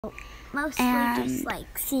Mostly just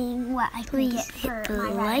like seeing what I can get for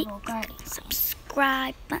my rival guardian.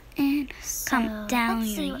 Subscribe button, comment down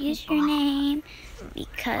your username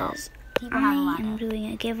because I am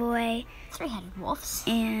doing a giveaway. Three-headed wolves.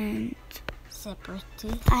 And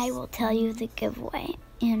Zipper-tooth. I will tell you the giveaway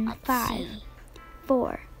in 5,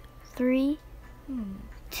 4, 3,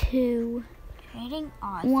 2, Trading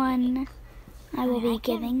odds. 1. I will be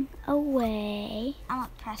giving away I'm gonna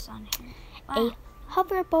press on here. a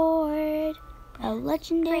hoverboard, a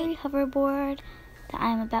legendary hoverboard that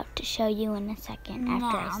I'm about to show you in a second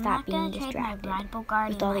after I stop being distracted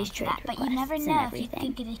with all these trade requests but you never know and everything. if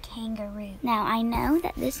you could get a kangaroo. Now, I know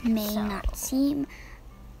that this may not seem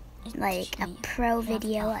like a pro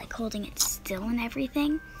video, like holding it still and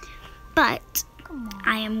everything, but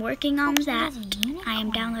I am working on that. I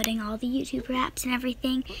am downloading all the YouTuber apps and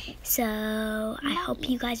everything, so I hope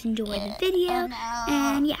you guys enjoy the video,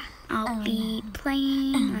 and yeah, I'll be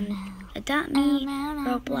playing on Adopt.me,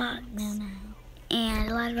 Roblox,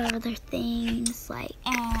 and a lot of other things, like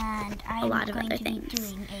a lot of other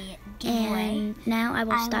things. And now I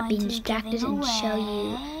will stop being distracted and show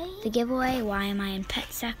you the giveaway. Why am I in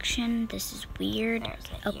pet section? This is weird.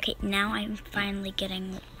 Okay, now I'm finally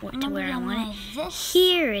getting to where I want it.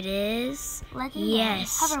 Here it is.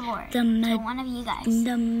 Yes, the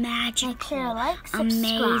magical,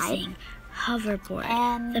 amazing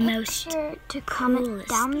hoverboard, the most coolest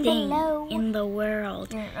thing in the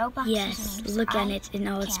world. Yes, look at it in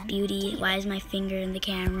all its beauty. Why is my finger in the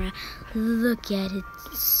camera? Look at it.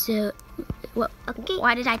 So,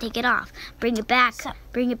 why did I take it off? Bring it back.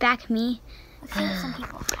 Bring it back, me.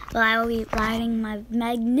 Well, I will be riding my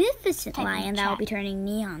magnificent lion that will be turning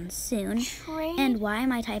neon soon. And why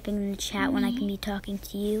am I typing in the chat when I can be talking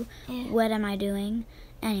to you? What am I doing?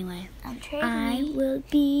 Anyway, I will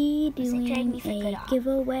be doing a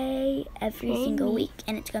giveaway every single week,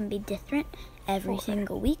 and it's going to be different every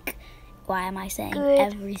single week. Why am I saying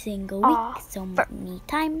every single week so many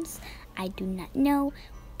times? I do not know,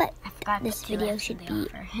 but this video should be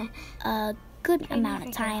a good amount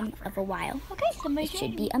of time of a while. It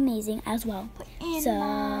should be amazing as well. So,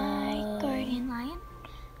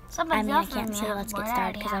 I mean, I can't say let's get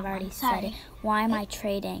started because I've already said it. Why am I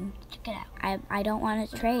trading? I don't want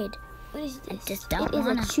to trade. What is this? I just don't want to.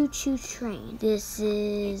 It is a choo-choo train. This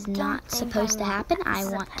is not supposed to happen. I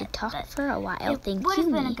want to talk for a while. Thank you. It would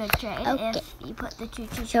have been a good trade if you put the choo-choo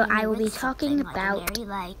train. So I will be talking about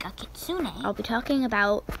like a kitsune. I'll be talking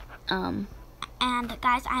about and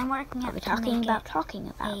guys, I'm working I'll be talking about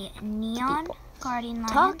a neon guardian lion.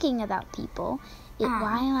 Talking about people.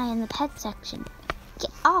 Why am I in the pet section?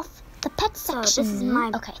 Get off the pet section. So this is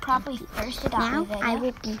my probably first now video. I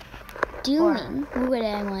will be doing what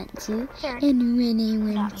I want to and when I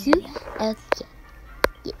want to. Okay.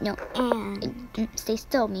 Yeah, no. And stay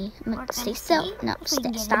still, me. Stay still. No,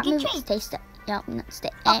 stop moving. Stay still. No, stay.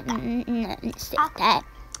 Stay.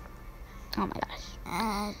 Oh my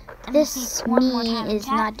gosh. This me is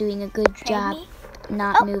not doing a good job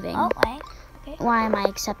not moving. Why am I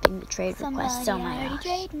accepting the trade request? Oh my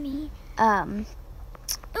gosh.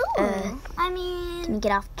 I mean, can you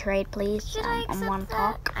get off the trade, please? I want to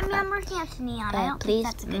talk. I mean, I'm working at neon. I don't please.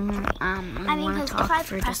 think that's a good trade. I mean, because if I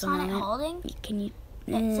press on it holding, can you?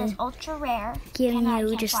 It says ultra rare. Can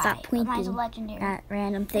you just stop pointing at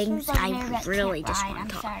random things? I really just want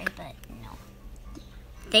to talk. I'm sorry, but no.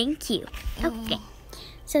 Thank you. Okay.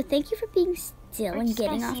 So thank you for being still and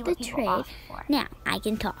getting off the trade. Now I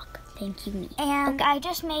can talk. Thank you, me. And I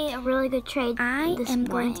just made a really good trade. I am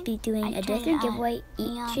going to be doing a different giveaway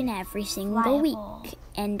each and every single week.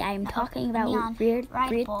 And I'm talking about weird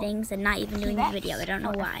things and not even doing the video. I don't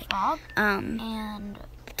know why. And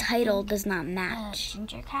the title does not match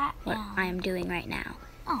what I am doing right now.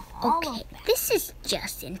 Okay, this is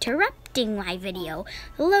just interrupting my video.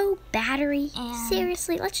 Low battery.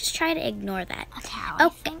 Seriously, let's just try to ignore that.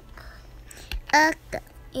 Okay.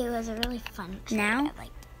 It was a really fun trade. Now,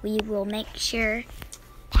 we will make sure.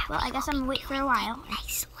 Well, I guess I'm gonna wait for a while.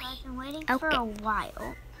 I've been waiting for a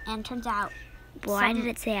while, and turns out. Why did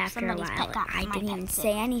it say after a while? I didn't even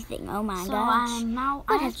say anything. Oh my gosh!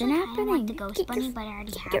 What has been happening? Want the ghost bunny, but I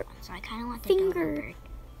already have one, so I kind of want the finger,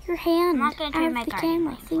 your hand, I'm not gonna turn my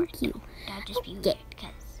camera. Thank you. That'd just be weird,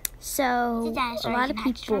 so a lot of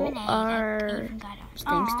people are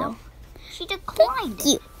staying still. She declined. Thank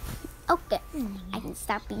you. Okay, I can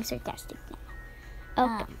stop being sarcastic now.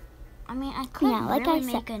 Okay. I mean, I could like really I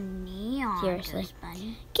said, make a neon seriously,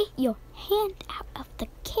 bunny. Get your hand out of the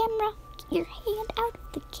camera. Get your hand out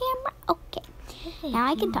of the camera. Okay. Now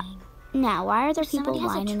I can talk. Now, why are there people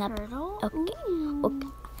lining up? Okay.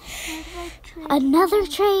 Another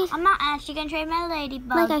trade? I'm not actually going to trade my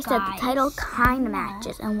ladybug, Like I said, guys. the title kind of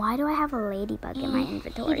matches. And why do I have a ladybug in my He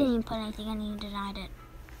inventory? didn't even put anything and you denied it.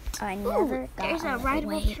 I never got There's a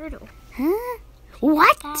rideable turtle. Huh?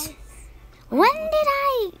 What? Guys, When did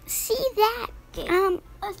I see that?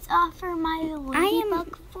 let's offer my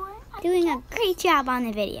ladybug for it. Doing a great job on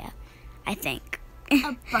the video, I think.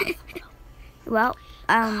 A buffalo. Well,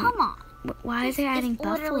 Come on. why is it adding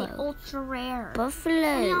literally buffalo? ultra rare.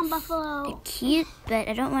 Buffaloes. Neon buffalo. They're cute, but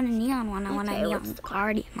I don't want a neon one. I want a Okay, neon what's the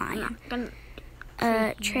guardian lion.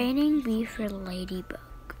 Training bee for ladybug.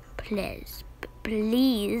 Please.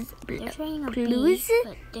 Please. They're training a Please. bee,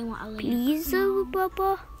 but they want a ladybug. Please,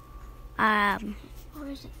 Bubba. Or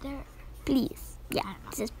is it there? Please. Yeah,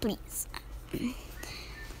 it says please.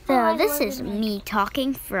 Oh, So this is me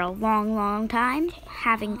talking for a long, long time,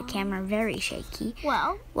 having the camera very shaky.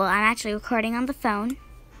 Well, I'm actually recording on the phone.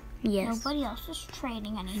 Yes. nobody else is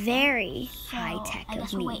trading anything. Very So high tech I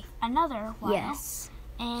guess of we'll me. wait another while. Yes.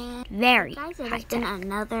 And Very guys, high it has been tech.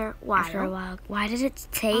 another while. After a while. Why did it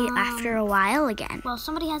say after a while again? Well,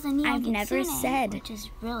 somebody has a neon I've never kitsune, said. which is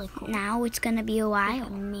really cool. Now it's gonna be a while.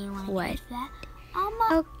 What? What? That.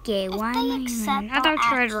 Okay, If why they am I accept, hearing another I'll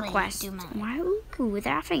trade actually request? do mine. Why? Ooh,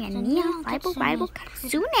 they're offering a The neon neon Bible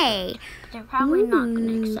kitsune Kitsune. They're probably not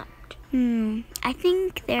going to accept. I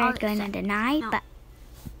think they're I'll going to accept. deny, No. but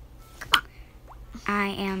I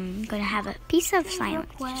am going to have a piece of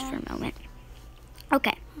silence just for a moment.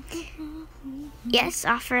 Okay. Yes,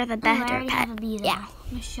 offer the I better already pet. have a bee, though. Yeah, I'm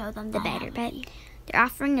going to show them the that I better have a pet. bee. They're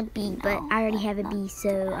offering a bee, but No, I already have a bee, so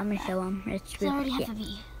I'm going to show them. It's I really already cute. have a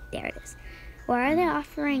bee. There it is. Why are they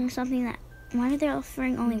offering something that... Why are they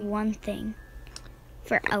offering only one thing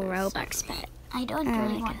for a Roblox pet? I don't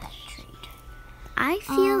really want that trade. I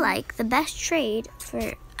feel like the best trade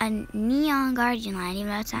for a neon guardian lion,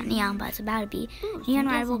 even though it's not neon, but it's about to be, neon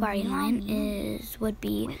rival guardian lion would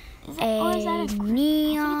be Is it, or is that a a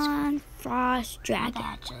neon frost I dragon can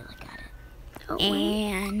actually look at it. Oh,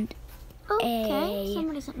 and okay. a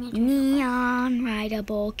Somebody sent me a trade. neon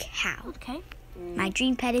rideable cow. Okay. My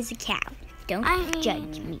dream pet is a cow. Don't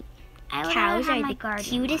judge me. I would Cows rather have are my the guardian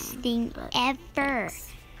cutest lion, thing but ever.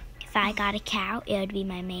 If I got a cow, it would be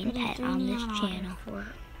my main pet on this channel.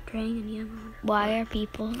 Why are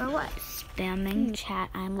people For what? spamming chat?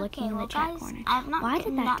 I'm looking in the chat guys, corner. I've not Why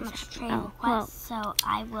gotten did that that much just trade happen? requests, so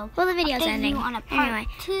I will Well, the video's update ending. you on a part Anyway,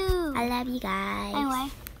 2. I love you guys.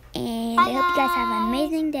 Anyway, And bye, I hope you guys have an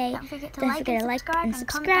amazing day. Don't forget to Don't like forget to and like subscribe and and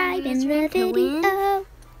comment subscribe down in the to win video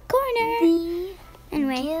corner.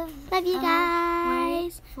 Anyway, give love you a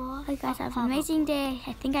guys. for Hope you guys have an Hover. amazing day.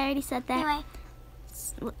 I think I already said that. Anyway,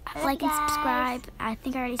 Like and guys. subscribe. I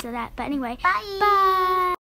think I already said that. But anyway, bye. bye.